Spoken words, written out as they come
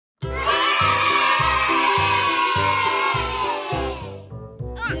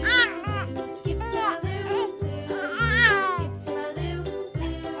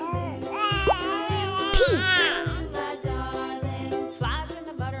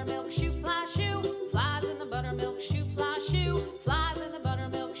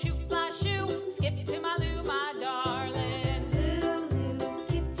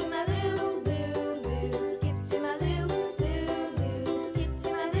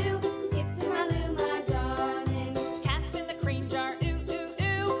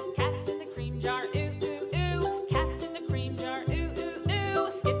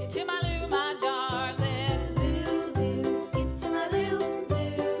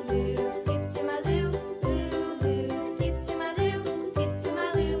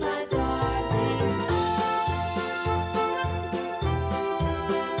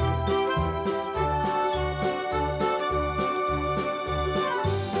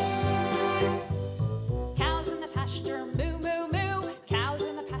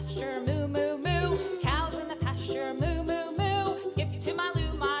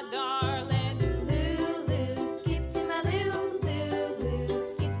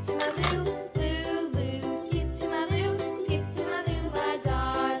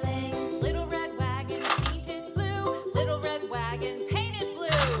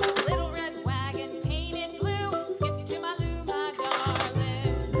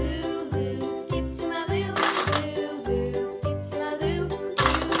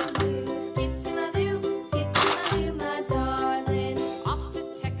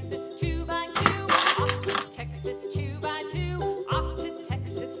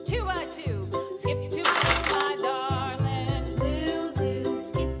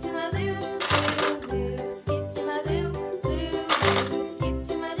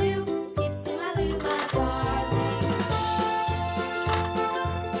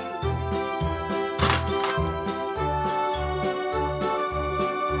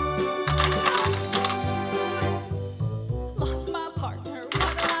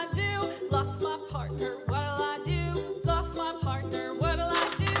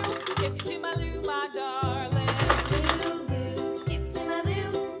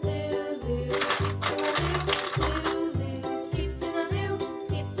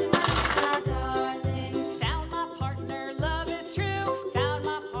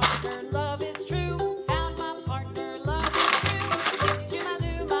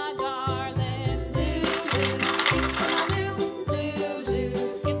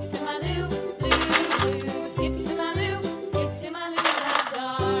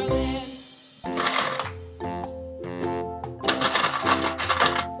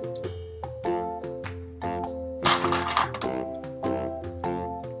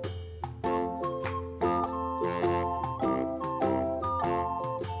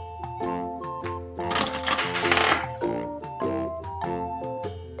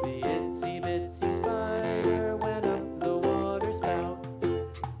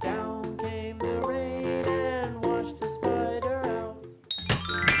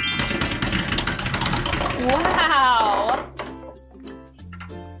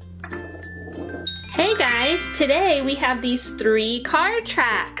today we have these 3 car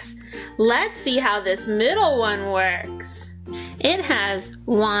tracks. Let's see how this middle one works. It has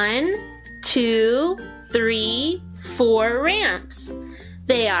 1, 2, 3, 4 ramps.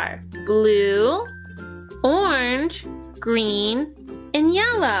 They are blue, orange, green, and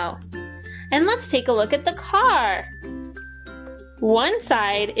yellow. And let's take a look at the car. One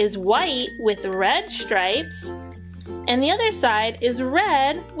side is white with red stripes, and the other side is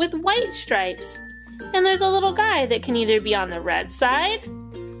red with white stripes. And there's a little guy that can either be on the red side,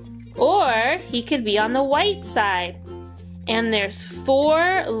 or he could be on the white side. And there's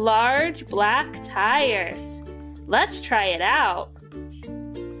 4 large black tires. Let's try it out.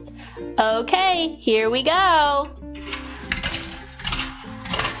 Okay, here we go.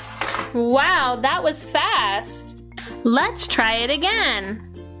 Wow, that was fast. Let's try it again.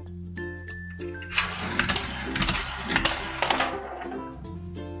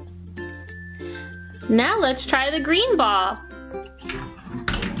 Now let's try the green ball.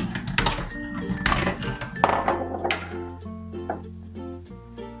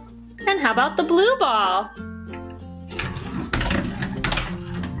 And how about the blue ball?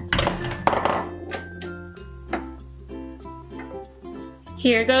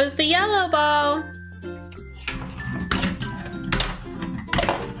 Here goes the yellow ball.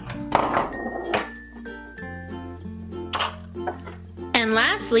 And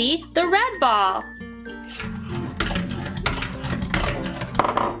lastly, the red ball.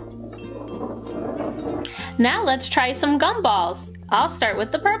 Now let's try some gumballs. I'll start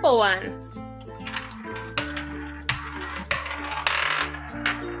with the purple one.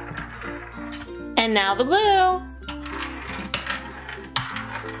 And now the blue.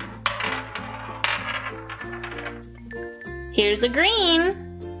 Here's a green.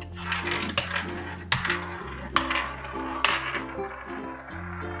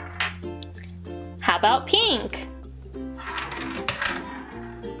 How about pink?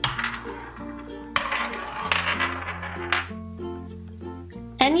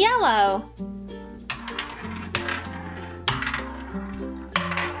 And yellow.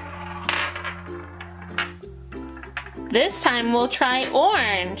 This time we'll try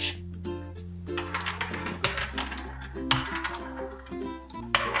orange.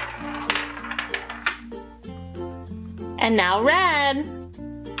 And now red.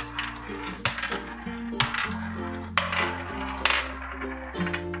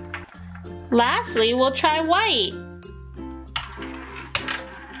 Lastly, we'll try white.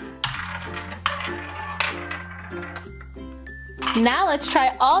 Now let's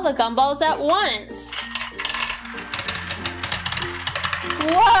try all the gumballs at once.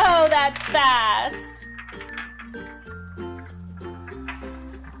 Whoa, that's fast.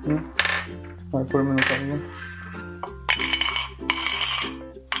 I'll put them in the cup again.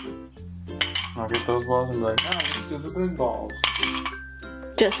 I'll get those balls and be like, now let's do the big balls.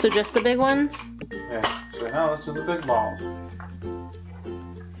 Just the big ones? Yeah, so now let's do the big balls.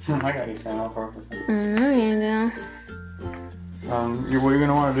 I got these all perfect. You do. What you're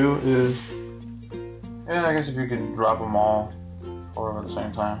gonna want to do is, I guess if you can drop them all over at the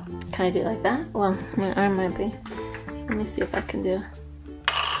same time. Can I do it like that? Well, my arm might be. Let me see if I can do.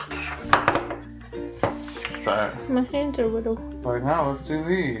 Try it. My hands are little. Right, now let's do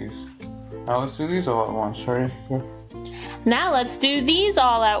these. Now let's do these all at once. Ready? Go. Now let's do these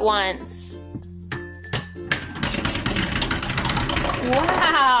all at once.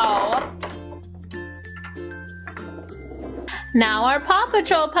 Wow! Now our Paw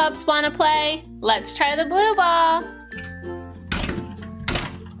Patrol pups want to play. Let's try the blue ball.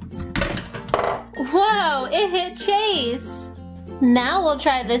 Whoa, it hit Chase. Now we'll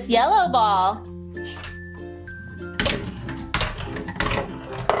try this yellow ball.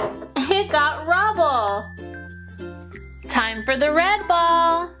 It got Rubble. Time for the red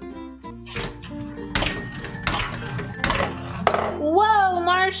ball. Whoa,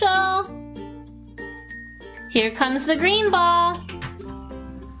 Marshall. Here comes the green ball.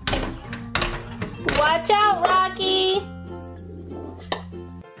 Watch out, Rocky.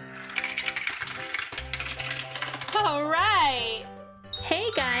 All right. Hey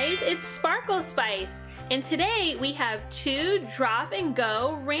guys, it's Sparkle Spice. And today we have 2 drop and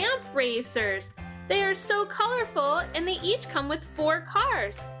go ramp racers. They are so colorful and they each come with 4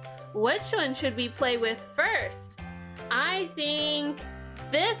 cars. Which one should we play with first? I think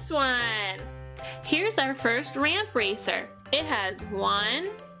this one. Here's our first ramp racer. It has 1,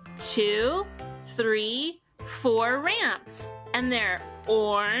 2, 3, 4 ramps. And they're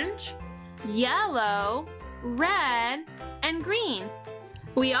orange, yellow, red, and green.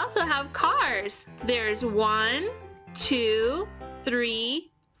 We also have cars. There's 1, 2,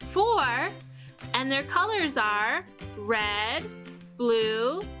 3, 4, And their colors are red,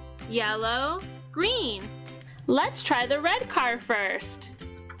 blue, yellow, green. Let's try the red car first.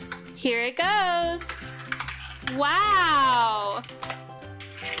 Here it goes. Wow!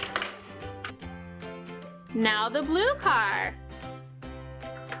 Now the blue car.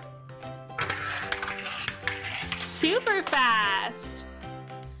 Super fast.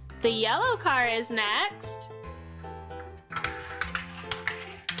 The yellow car is next.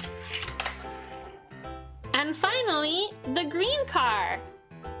 And finally, the green car.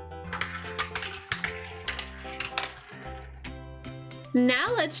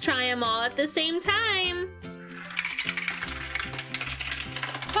 Now let's try them all at the same time.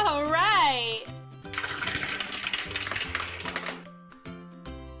 All right.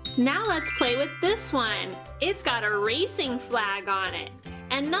 Now let's play with this one. It's got a racing flag on it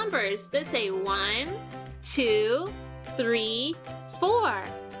and numbers that say 1, 2, 3, 4.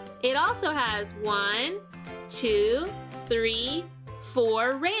 It also has 1, 2, 3,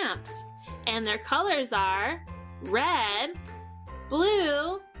 4 ramps, and their colors are red,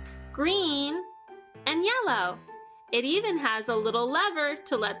 blue, green, and yellow. It even has a little lever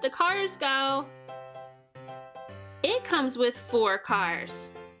to let the cars go. It comes with 4 cars.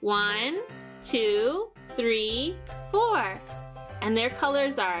 1, 2, 3, 4. And their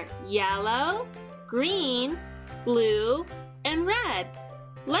colors are yellow, green, blue, and red.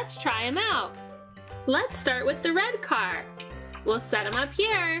 Let's try them out. Let's start with the red car. We'll set them up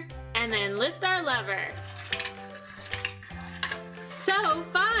here and then lift our lever. So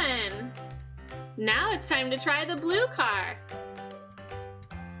fun! Now it's time to try the blue car.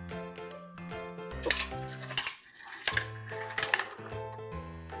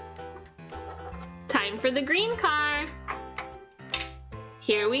 Time for the green car.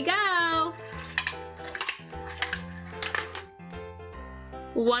 Here we go.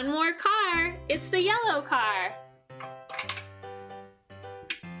 One more car. It's the yellow car.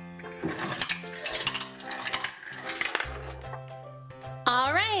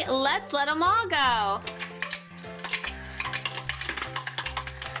 All right, let's let them all go.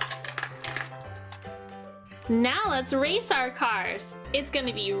 Now let's race our cars. It's going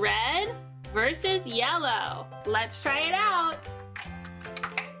to be red versus yellow. Let's try it out.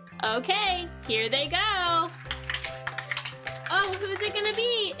 Okay, here they go. Oh, who's it gonna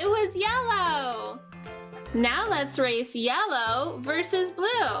be? It was yellow. Now let's race yellow versus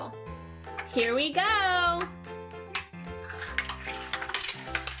blue. Here we go.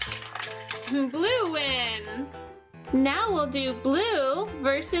 Blue wins. Now we'll do blue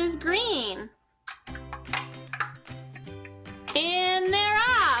versus green. And they're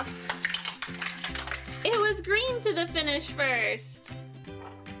off. It was green to the finish first.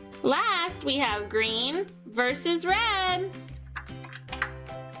 Last, we have green versus red.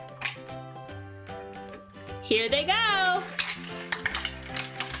 Here they go.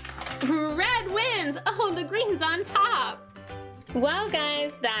 Red wins. Oh, the green's on top. Well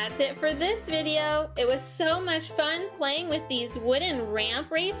guys, that's it for this video. It was so much fun playing with these wooden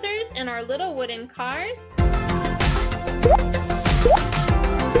ramp racers and our little wooden cars.